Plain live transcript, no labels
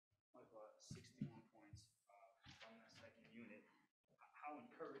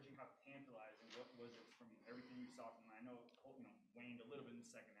from everything you saw from. I know waned a little bit in the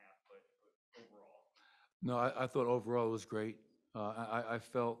second half, but overall. No, I thought overall it was great. I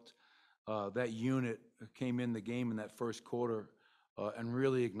felt that unit came in the game in that first quarter and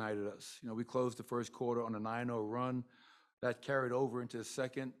really ignited us. We closed the first quarter on a 9-0 run. That carried over into the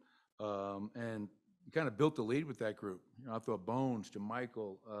second, and we kind of built the lead with that group. I thought Bones,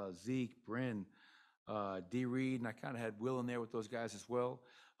 JaMychal, Zeke, Bryn, D. Reed, and I kind of had Will in there with those guys as well.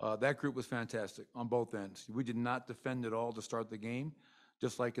 That group was fantastic on both ends. We did not defend at all to start the game,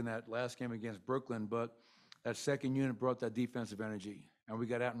 just like in that last game against Brooklyn, but that second unit brought that defensive energy, and we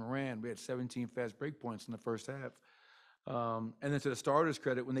got out and ran. We had 17 fast break points in the first half. And then to the starters'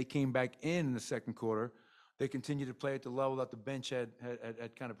 credit, when they came back in the second quarter, they continued to play at the level that the bench had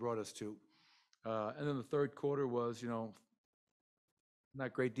kind of brought us to. And then the third quarter was,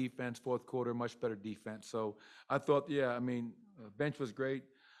 not great defense. Fourth quarter, much better defense. So I thought, bench was great.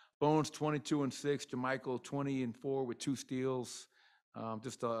 Bones 22-6, JaMychal 20-4 with 2 steals.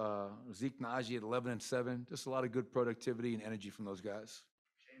 Zeke Naji at 11-7. Just a lot of good productivity and energy from those guys.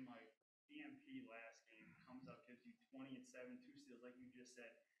 Shane, BMP last game comes up, gives you 20-7, 2 steals, like you just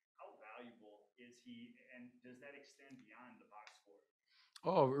said. How valuable is he, and does that extend beyond the box score?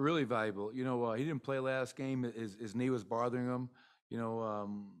 Oh, really valuable. He didn't play last game. His knee was bothering him.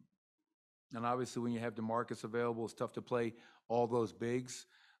 And obviously when you have DeMarcus available, it's tough to play all those bigs.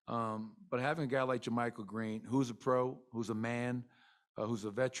 But having a guy like JaMychal Green, who's a pro, who's a man, who's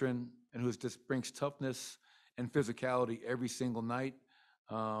a veteran, and who just brings toughness and physicality every single night,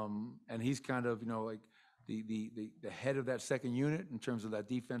 and he's kind of like the head of that second unit in terms of that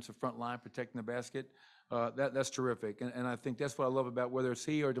defensive front line protecting the basket. That's terrific, and I think that's what I love about whether it's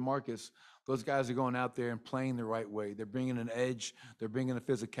he or DeMarcus. Those guys are going out there and playing the right way. They're bringing an edge, they're bringing a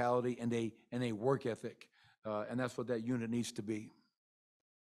physicality, and a work ethic, and that's what that unit needs to be.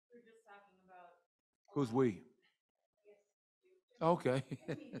 We were just talking about Who's we? Okay.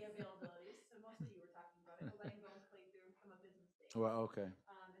 media availabilities. So mostly you were talking about it. Letting Bones play through some of his mistakes. Well, okay.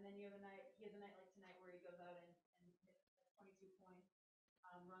 And then he has a night like tonight where he goes out and hits 22 points,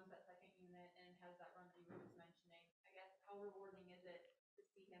 runs that second unit, and has that run that you were just mentioning. I guess how rewarding is it to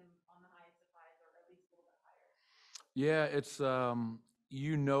see him on the highest of highs, or at least a little bit higher? Yeah, it's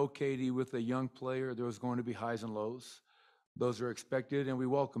Katie, with a young player, there's going to be highs and lows. Those are expected, and we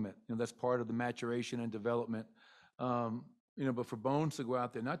welcome it. That's part of the maturation and development. But for Bones to go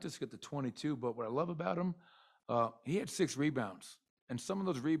out there, not just get the 22, but what I love about him, he had 6 rebounds, and some of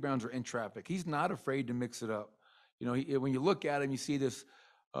those rebounds are in traffic. He's not afraid to mix it up. When you look at him, you see this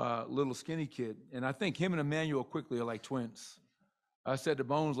little skinny kid, and I think him and Emmanuel Quickly are like twins. I said to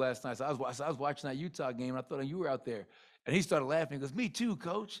Bones last night, I was watching that Utah game, and I thought you were out there. And he started laughing. He goes, "Me too,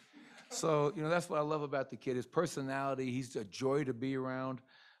 coach." So, that's what I love about the kid, his personality. He's a joy to be around.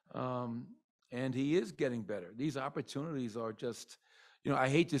 And he is getting better. These opportunities are just, I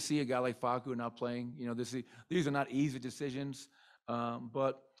hate to see a guy like Facu not playing. These are not easy decisions,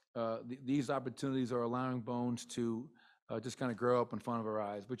 but these opportunities are allowing Bones to just kind of grow up in front of our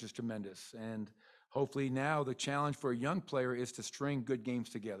eyes, which is tremendous. And hopefully now the challenge for a young player is to string good games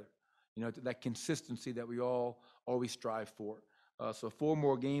together. That consistency that we all always strive for. So 4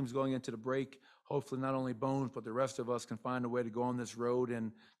 more games going into the break. Hopefully not only Bones, but the rest of us can find a way to go on this road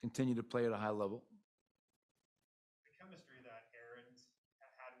and continue to play at a high level. The chemistry that Aaron's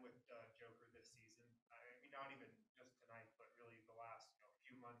had with Joker this season, not even just tonight, but really the last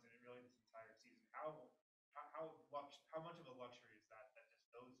few months and really this entire season, how much of a luxury is that just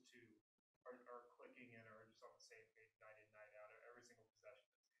those two are clicking and are just on the same page night in, night out, every single possession,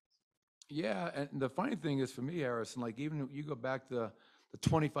 it seems. Yeah, and the funny thing is for me, Harrison, like even you go back to the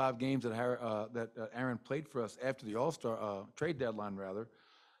 25 games that Aaron played for us after the All-Star trade deadline, rather,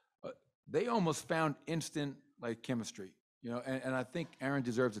 they almost found instant chemistry, and I think Aaron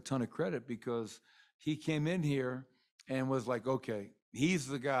deserves a ton of credit because he came in here and was like, okay, he's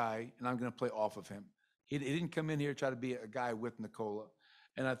the guy, and I'm going to play off of him. He didn't come in here to try to be a guy with Nikola.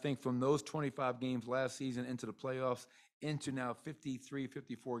 And I think from those 25 games last season into the playoffs, into now 53,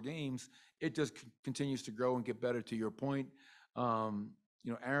 54 games, it just continues to grow and get better, to your point.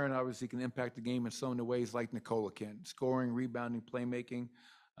 Aaron obviously can impact the game in so many ways like Nikola can, scoring, rebounding, playmaking.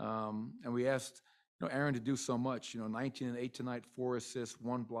 And we asked Aaron to do so much, 19 and 8 tonight, 4 assists,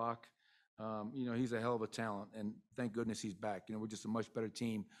 1 block. He's a hell of a talent, and thank goodness he's back. We're just a much better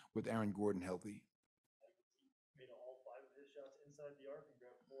team with Aaron Gordon healthy. Made all 5 of his shots inside the arc and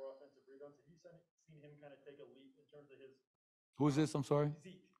grabbed 4 offensive rebounds. Have you seen him kind of take a leap in terms of his... Who's this? I'm sorry?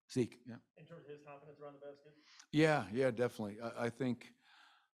 Zeke, yeah. In terms of his confidence around the basket? Yeah, definitely. I think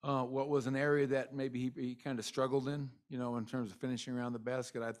what was an area that maybe he kind of struggled in terms of finishing around the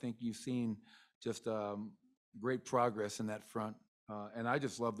basket, I think you've seen just great progress in that front. And I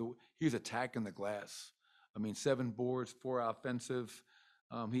just love he was attacking the glass. I mean, 7 boards, 4 offensive.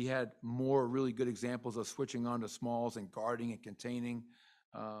 He had more really good examples of switching on to smalls and guarding and containing.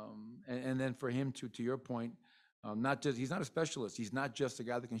 And then for him to your point, he's not a specialist. He's not just a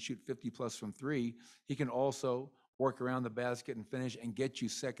guy that can shoot 50 plus from 3. He can also work around the basket and finish and get you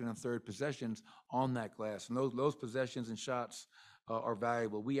second and third possessions on that glass. And those possessions and shots are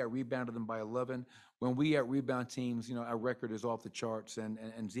valuable. We out-rebounded them by 11. When we out-rebound teams, our record is off the charts,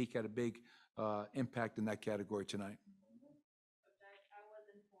 and Zeke had a big impact in that category tonight. Coach, I was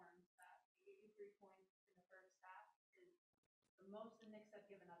informed that 83 points in the first half is the most the Knicks have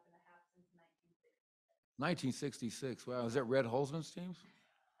given up in a half since 1966. 1966. Wow, is that Red Holzman's teams?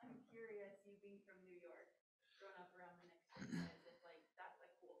 I'm curious, you being from New York, growing up around the Knicks, franchise, if like that's a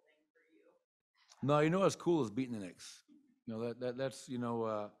cool thing for you. No, what's cool is beating the Knicks. That's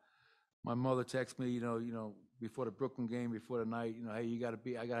my mother texts me, before the Brooklyn game, before the night,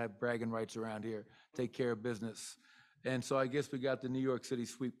 hey, I gotta have bragging rights around here, take care of business. And so I guess we got the New York City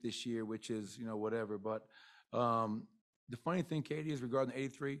sweep this year, which is, whatever. But the funny thing, Katie, is regarding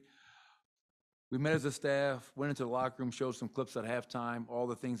 83, we met as a staff, went into the locker room, showed some clips at halftime, all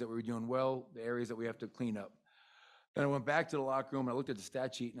the things that we were doing well, the areas that we have to clean up. Then I went back to the locker room and I looked at the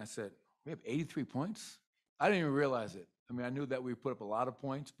stat sheet and I said, we have 83 points? I didn't even realize it. I mean, I knew that we put up a lot of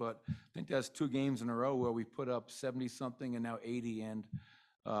points, but I think that's 2 games in a row where we put up 70-something and now 80. And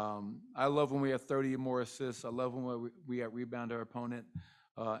I love when we have 30 or more assists. I love when we rebound our opponent,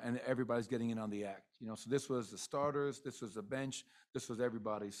 and everybody's getting in on the act. So this was the starters, this was the bench, this was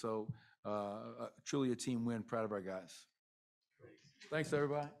everybody. So truly a team win. Proud of our guys. Thanks,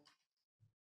 everybody.